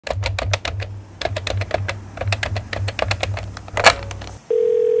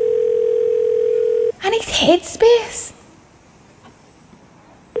Headspace.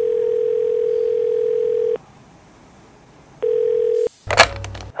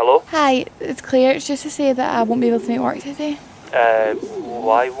 Hello? Hi, it's Claire. It's just to say that I won't be able to make work today.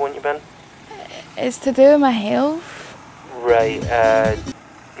 Why won't you been? It's to do with my health. Right,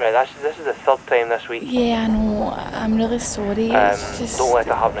 this is the third time this week. Yeah, I know. I'm really sorry. It's just... Don't let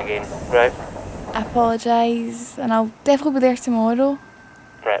it happen again, right? I apologise, and I'll definitely be there tomorrow.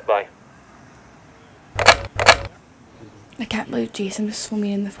 Right, bye. I can't believe Jason was so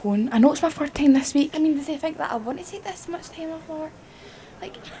mean on the phone. I know it's my third time this week. I mean, does he think that I want to take this much time off my work?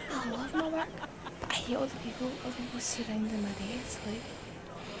 Like, I love my work, but I hate all the people surrounding my desk. Like,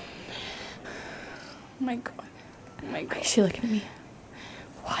 oh my god. Oh my god. Why is she looking at me?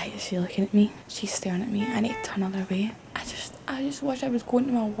 Why is she looking at me? She's staring at me. I need to turn her away. I just wish I was going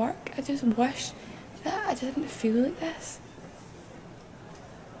to my work. I just wish that I didn't feel like this.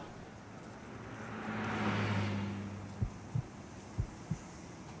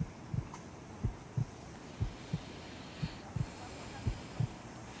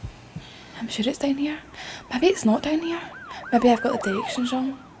 I'm sure it's down here. Maybe it's not down here. Maybe I've got the directions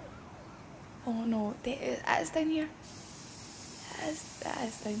wrong. Oh no, it is down here. It is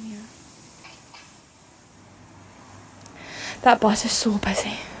down here. That bus is so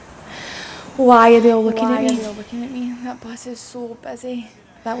busy. Why are they all looking at me? That bus is so busy.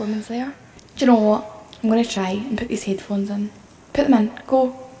 That woman's there. Do you know what? I'm going to try and put these headphones in. Put them in.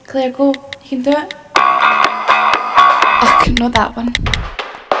 Go. Claire, go. You can do it. Ugh, not that one.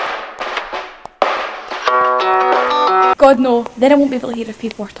 God, no. Then I won't be able to hear if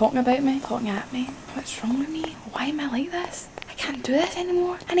people are talking about me, talking at me. What's wrong with me? Why am I like this? I can't do this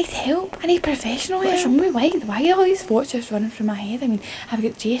anymore. I need help. I need professional help. What's wrong with me? Why are all these thoughts just running through my head? I mean, I've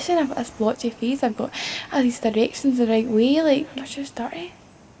got Jason, I've got this blotchy face, I've got all these directions the right way. Like, my shoes dirty.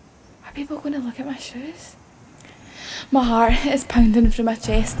 Are people going to look at my shoes? My heart is pounding through my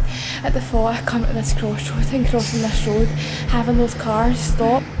chest at the thought I come to this crossroad and crossing this road, having those cars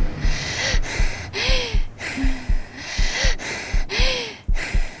stop.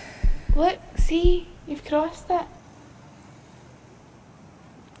 Look, see, you've crossed it.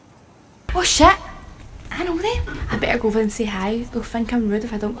 Oh shit! I know them. I better go over and say hi. They'll think I'm rude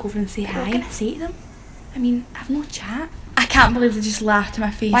if I don't go over and say hi. What can I say to them? I mean, I've no chat. I can't believe they just laughed in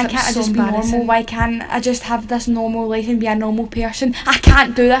my face. Why can't I just be normal? Why can't I just have this normal life and be a normal person? I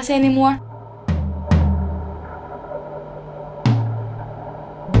can't do this anymore.